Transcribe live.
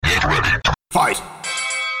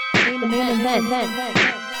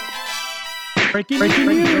Breaking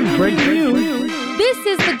news. This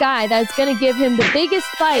is the guy that's going to give him the biggest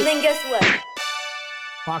fight. And then guess what?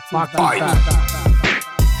 Boxing. Fight.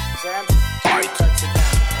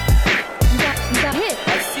 You got hit.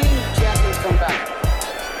 I've seen champions come back.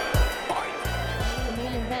 The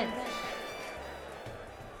main event.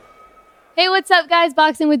 Hey, what's up, guys?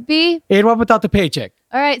 Boxing with B. And what without the paycheck?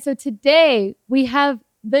 All right, so today we have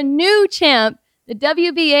the new champ, the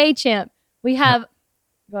WBA champ. We have,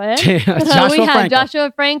 go ahead.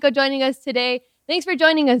 Joshua Franco joining us today. Thanks for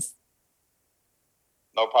joining us.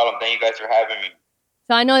 No problem. Thank you guys for having me.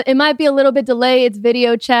 So I know it might be a little bit delayed. It's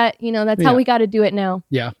video chat. You know, that's how we got to do it now.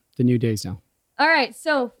 Yeah, the new days now. All right,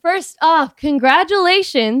 so first off,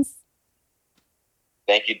 congratulations.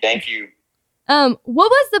 Thank you. What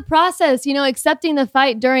was the process, accepting the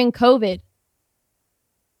fight during COVID?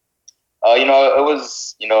 It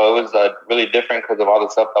was really different because of all the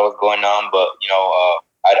stuff that was going on. But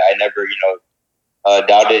I never,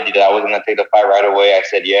 doubted that I was going to take the fight right away. I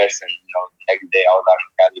said yes, and the next day I was out in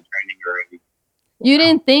Cali training already. You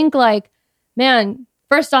didn't think man,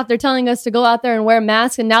 first off, they're telling us to go out there and wear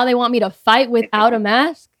masks, and now they want me to fight without a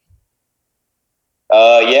mask?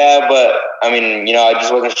 Yeah, but I mean, I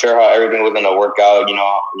just wasn't sure how everything was going to work out.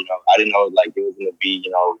 I didn't know it was going to be,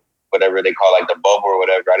 whatever they call the bubble or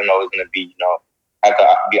whatever. I didn't know it was going to be, have to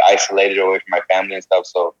be isolated away from my family and stuff.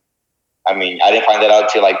 So, I mean, I didn't find that out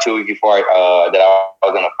till 2 weeks before that I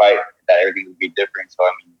was going to fight, that everything would be different. So,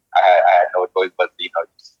 I mean, I had no choice but to,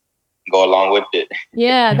 just go along with it.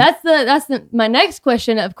 Yeah, that's my next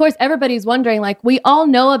question. Of course, everybody's wondering, we all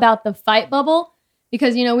know about the fight bubble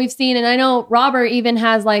because, we've seen, and I know Robert even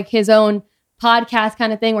has his own podcast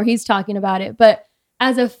kind of thing where he's talking about it. But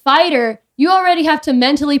as a fighter, you already have to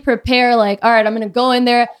mentally prepare, all right, I'm going to go in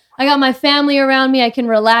there. I got my family around me. I can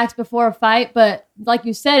relax before a fight. But like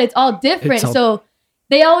you said, it's all different. So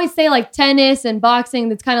they always say tennis and boxing,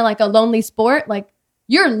 that's kind of like a lonely sport.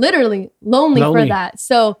 You're literally lonely for that.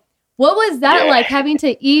 So what was that like, having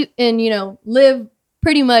to eat and, live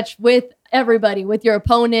pretty much with everybody, with your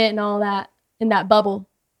opponent and all that in that bubble?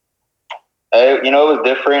 It was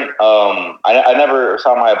different. I never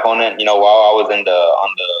saw my opponent, while I was on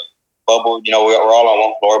the bubble. We're all on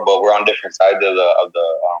one floor, but we're on different sides of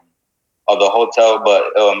the hotel.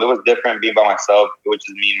 But it was different being by myself. It was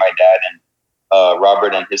just me, my dad, and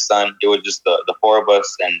Robert and his son. It was just the four of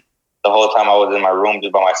us, and the whole time I was in my room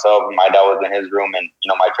just by myself. My dad was in his room, and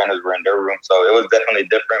my trainers were in their room. So it was definitely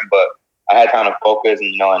different. But I had time to focus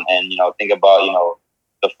and think about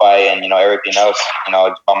the fight and everything else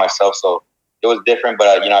just by myself. So it was different, but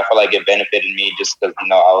I felt like it benefited me just because I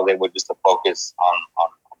was able just to focus on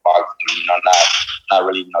boxing, not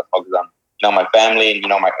really focus on my family and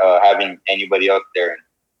my having anybody else there. And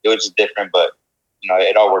it was just different, but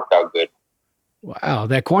it all worked out good. Wow,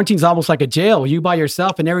 that quarantine's almost like a jail. You by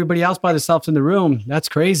yourself and everybody else by themselves in the room. That's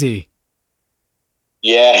crazy.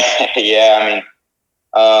 Yeah, yeah.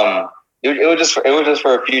 I mean, it was just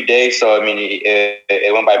for a few days, so I mean,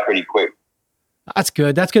 it went by pretty quick. That's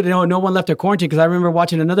good. That's good to know no one left a quarantine, because I remember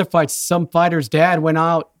watching another fight. Some fighter's dad went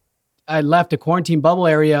out. I left the quarantine bubble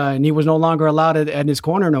area, and he was no longer allowed at his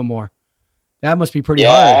corner no more. That must be pretty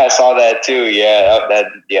hard. Yeah, I saw that too. Yeah,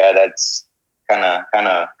 that's kind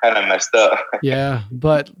of messed up. Yeah,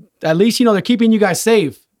 but at least they're keeping you guys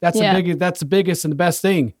safe. That's the biggest and the best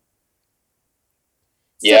thing.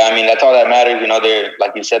 Yeah, I mean, that's all that matters. They're,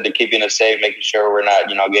 like you said, they're keeping us safe, making sure we're not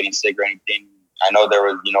getting sick or anything. I know there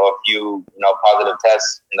was a few positive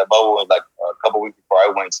tests in the bubble a couple weeks before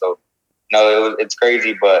I went. So it's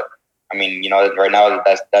crazy, but I mean right now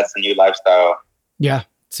that's the new lifestyle. Yeah,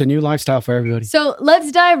 it's a new lifestyle for everybody. So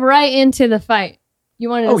let's dive right into the fight. You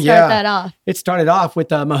wanted to start that off. It started off with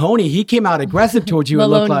Mahoney. He came out aggressive towards you.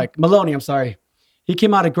 Maloney. It looked like Maloney. I'm sorry. He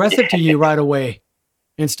came out aggressive to you right away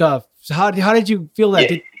and stuff. So how did you feel that?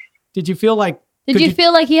 Yeah. Did you feel like? Did you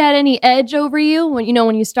feel like he had any edge over you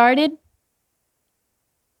when you started?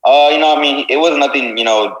 I mean, it was nothing,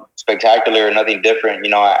 spectacular or nothing different.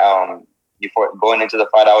 Before going into the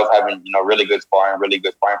fight, I was having, really good sparring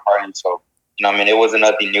partners. So, I mean, it wasn't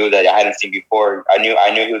nothing new that I hadn't seen before. I knew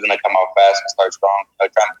he was going to come out fast and start strong,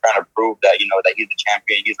 trying to prove that, that he's the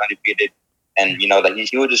champion, he's undefeated. And, that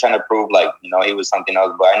he was just trying to prove he was something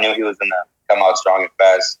else. But I knew he was going to come out strong and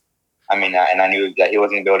fast. I mean, and I knew that he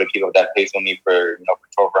wasn't going to be able to keep up that pace with me for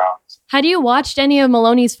 12 rounds. Had you watched any of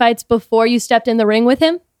Maloney's fights before you stepped in the ring with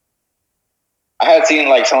him? I had seen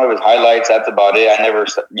some of his highlights. That's about it. I never,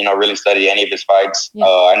 really studied any of his fights. Yeah.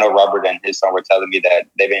 I know Robert and his son were telling me that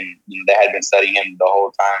they had been studying him the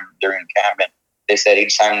whole time during camp, and they said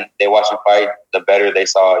each time they watched him fight, the better they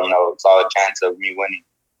saw a chance of me winning.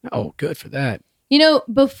 Oh, good for that. You know,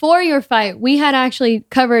 before your fight, we had actually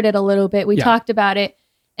covered it a little bit. We talked about it.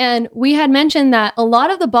 And we had mentioned that a lot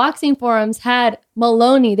of the boxing forums had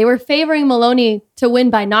Maloney. They were favoring Maloney to win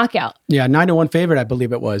by knockout. Yeah, 9-1 favorite, I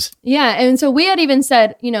believe it was. Yeah, and so we had even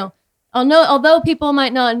said, you know, although people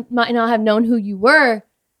might not have known who you were,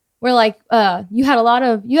 we're like, you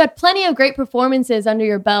had plenty of great performances under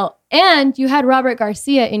your belt, and you had Robert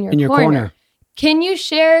Garcia in your corner. Can you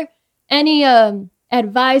share any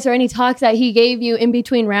advice or any talks that he gave you in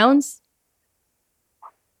between rounds?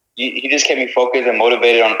 He just kept me focused and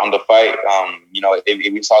motivated on the fight. You know, if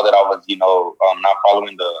he saw that I was, you know, not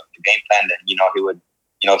following the game plan, then, you know, he would,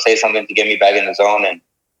 you know, say something to get me back in the zone. And,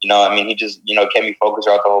 you know, I mean, he just, you know, kept me focused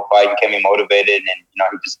throughout the whole fight. He kept me motivated, and, you know,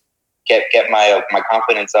 he just kept my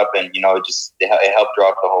confidence up, and, you know, it helped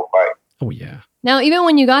throughout the whole fight. Oh, yeah. Now, even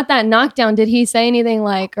when you got that knockdown, did he say anything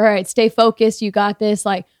like, all right, stay focused, you got this?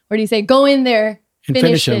 Like, or do you say, go in there,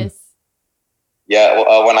 finish him? this? Yeah,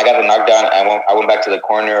 when I got the knockdown, I went back to the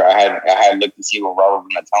corner. I had looked to see what Robert was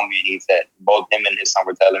going to tell me, and he said both him and his son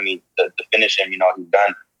were telling me to finish him. You know, he's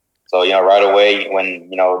done. So, you know, right away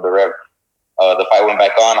when, you know, the fight went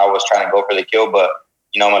back on, I was trying to go for the kill, but,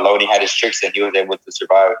 you know, Maloney had his tricks, and he was able to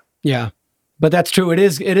survive. Yeah, but that's true. It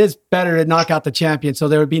is better to knock out the champion, so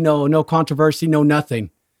there would be no controversy, no nothing,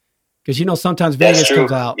 because, you know, sometimes Vegas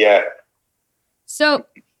comes out. Yeah. So,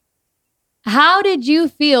 how did you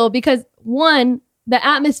feel? Because one, the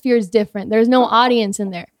atmosphere is different. There's no audience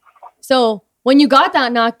in there. So when you got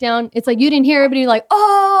that knockdown, it's like you didn't hear everybody like,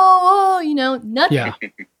 oh, you know, nothing. Yeah.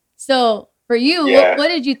 So for you, Yeah. what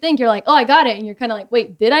did you think? You're like, oh, I got it. And you're kind of like,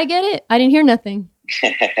 wait, did I get it? I didn't hear nothing.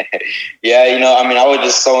 Yeah, you know, I mean, I was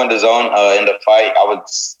just so in the zone in the fight. I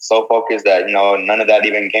was so focused that, you know, none of that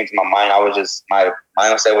even came to my mind. I was just, my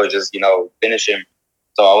mindset was just, you know, finish him.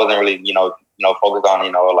 So I wasn't really, you know, focused on,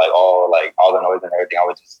 you know, like all the noise and everything.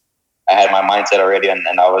 I had my mindset already, and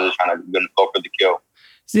I was just trying to go for the kill.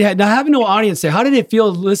 See, now having no audience there, how did it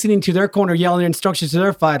feel listening to their corner yelling their instructions to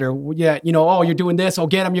their fighter? Yeah, you know, oh, you're doing this. Oh,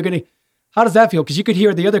 get him. You're going to. How does that feel? Because you could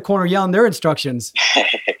hear the other corner yelling their instructions.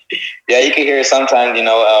 Yeah, you can hear it sometimes. You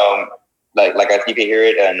know, you can hear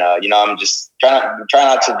it, and you know, I'm just trying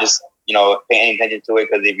not to just, you know, pay any attention to it,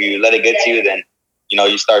 because if you let it get to you, then, you know,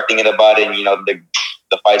 you start thinking about it, and, you know,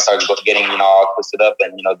 the fight starts getting, you know, all twisted up,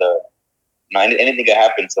 and, you know, anything could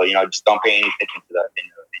happen. So, you know, just don't pay any attention to that.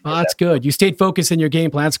 Oh, that's good. You stayed focused in your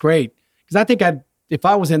game plan. That's great. Because I think if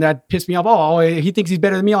I was in that, piss me off. Oh, he thinks he's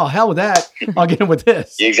better than me. Oh, hell with that. I'll get him with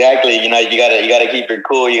this. Exactly. You know, you gotta keep it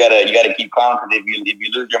cool. You gotta keep calm, because if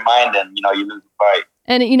you lose your mind, then, you know, you lose the fight.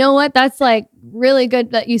 And you know what? That's like really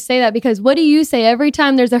good that you say that, because what do you say every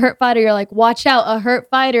time there's a hurt fighter? You're like, watch out. A hurt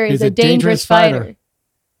fighter is a dangerous fighter.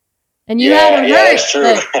 And you had him hurt, that's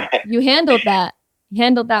true. but you handled that. You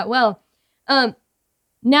handled that well.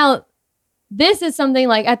 Now, this is something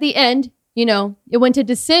like at the end, you know, it went to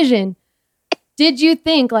decision. Did you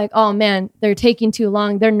think like, oh man, they're taking too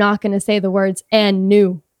long. They're not going to say the words "and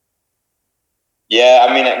knew"? Yeah,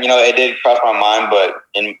 I mean, you know, it did cross my mind, but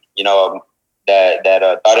you know, that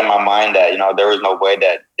thought in my mind that, you know, there was no way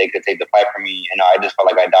that they could take the fight from me. You know, I just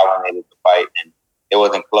felt like I dominated the fight, and it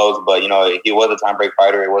wasn't close. But, you know, he was a time break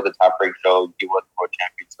fighter. It was a top break show. He was the world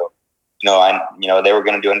champion. So, you know, they were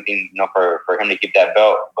going to do anything, you know, for him to keep that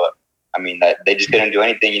belt. But I mean, that they just couldn't do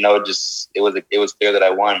anything. You know, it was clear that I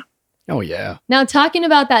won. Oh yeah. Now, talking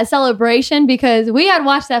about that celebration, because we had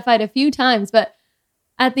watched that fight a few times, but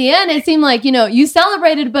at the end, it seemed like, you know, you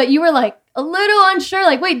celebrated, but you were like a little unsure.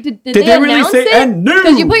 Like, wait, did they really announce say it? "and knew"?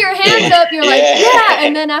 Because you put your hands up, you're like, Yeah. yeah.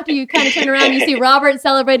 And then after you kind of turn around, you see Robert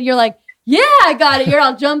celebrated. You're like, yeah, I got it. You're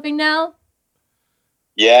all jumping now.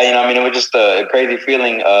 Yeah, you know, I mean, it was just a crazy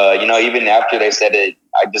feeling. You know, even after they said it,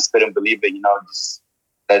 I just couldn't believe it. You know, just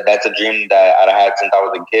that's a dream that I had since I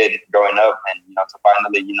was a kid growing up, and, you know, to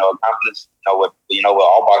finally, you know, accomplish, you know what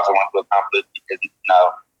all boxers want to accomplish, because, you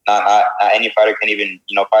know, not any fighter can even,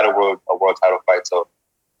 you know, fight a world title fight. So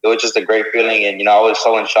it was just a great feeling, and, you know, I was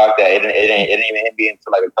so in shock that it didn't even hit me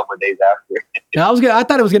until like a couple of days after. Yeah, I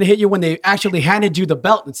thought it was gonna hit you when they actually handed you the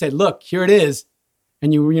belt and said, "Look, here it is,"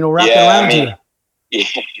 and you know, wrapped it around you.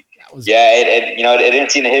 Yeah, it you know, it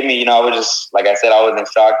didn't seem to hit me. You know, I was just, like I said, I was in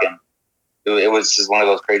shock, and it was just one of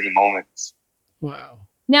those crazy moments. Wow.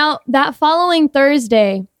 Now, that following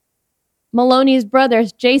Thursday, Maloney's brother,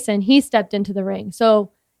 Jason, he stepped into the ring.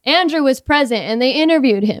 So Andrew was present, and they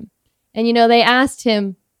interviewed him. And, you know, they asked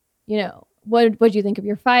him, you know, what do you think of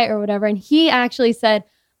your fight or whatever? And he actually said,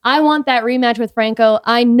 I want that rematch with Franco.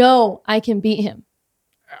 I know I can beat him.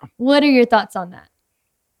 Yeah. What are your thoughts on that?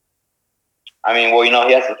 I mean, well, you know,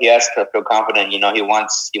 he has to feel confident. You know, he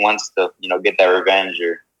wants to, you know, get that revenge,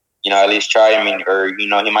 or, at least try. I mean, or he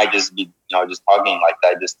might just be just talking like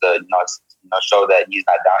that, just to show that he's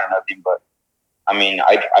not down or nothing. But I mean,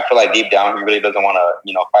 I feel like deep down he really doesn't want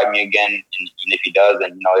to fight me again. And if he does,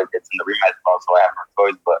 then it's in the rematch clause, so I have no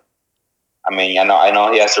choice. But I mean, I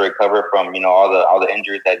know he has to recover from all the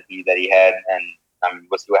injuries that he had, and I mean,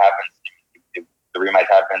 we'll see what happens if the rematch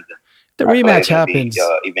happens. The rematch happens,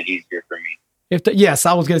 even easier for me. Yes,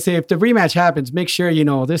 I was gonna say if the rematch happens, make sure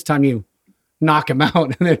this time you knock him out,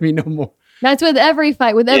 and there'd be no more. That's with every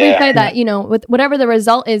fight. With every fight that with whatever the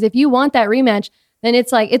result is, if you want that rematch, then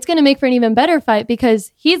it's like it's gonna make for an even better fight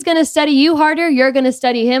because he's gonna study you harder, you're gonna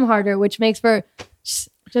study him harder, which makes for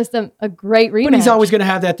just a great rematch. But he's always gonna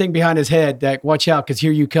have that thing behind his head that watch out because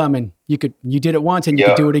here you come, and you did it once and you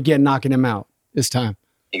could do it again, knocking him out this time.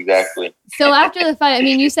 Exactly. So after the fight, I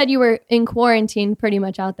mean, you said you were in quarantine pretty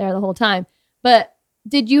much out there the whole time. But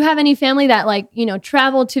did you have any family that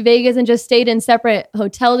traveled to Vegas and just stayed in separate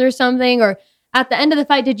hotels or something? Or at the end of the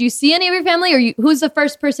fight, did you see any of your family? Or who's the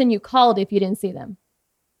first person you called if you didn't see them?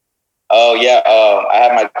 Oh, yeah. I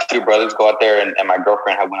had my two brothers go out there and my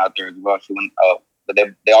girlfriend had went out there as well. She went, but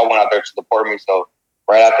they all went out there to support me. So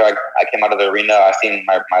right after I came out of the arena, I seen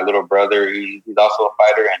my little brother. He's also a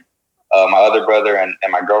fighter. And my other brother and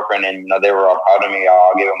my girlfriend. And, they were all proud of me.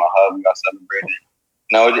 I gave them a hug. We got celebrated.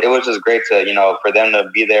 It was just great to, for them to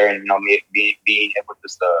be there and, me being able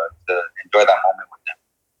to enjoy that moment with them.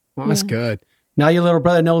 Well, that's good. Now your little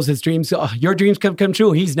brother knows his dreams. Your dreams come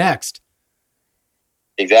true. He's next.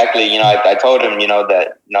 Exactly. I told him,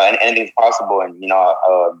 that, anything's possible. And,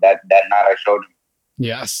 that night I showed him.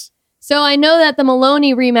 Yes. So I know that the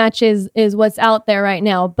Maloney rematch is what's out there right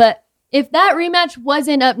now, but if that rematch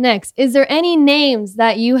wasn't up next, is there any names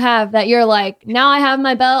that you have that you're like, now I have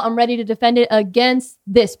my belt, I'm ready to defend it against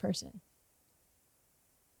this person?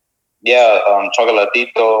 Yeah,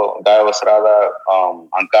 Chocolatito, Gallo Estrada,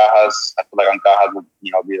 Ancajas. I feel like Ancajas would,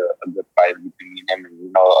 be a good fight between him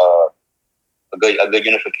and, a good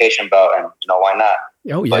unification bout, and why not?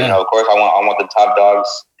 Oh yeah. But of course, I want the top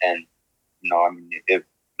dogs, and I mean, if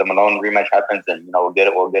the Malone rematch happens, then we'll get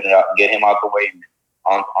him out the way. And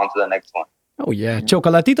on to the next one. Oh yeah,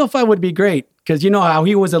 Chocolatito fight would be great because how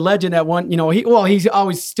he was a legend at one. He's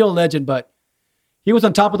always still a legend, but he was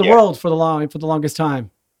on top of the world for the longest time.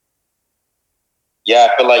 Yeah,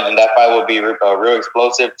 I feel like that fight will be real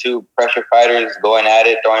explosive. Two pressure fighters going at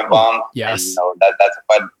it, throwing bombs. Yes, and, that's a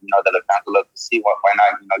fight that the fans will love to see. Why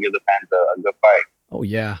not give the fans a good fight? Oh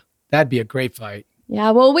yeah, that'd be a great fight. Yeah,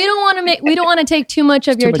 well, we don't want to take too much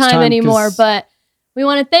of your time anymore, but. We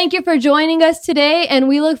want to thank you for joining us today, and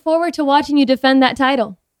we look forward to watching you defend that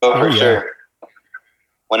title. Oh, for sure.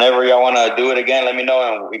 Whenever y'all want to do it again, let me know,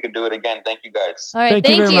 and we could do it again. Thank you, guys. All right, thank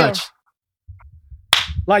you very much.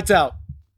 Lights out.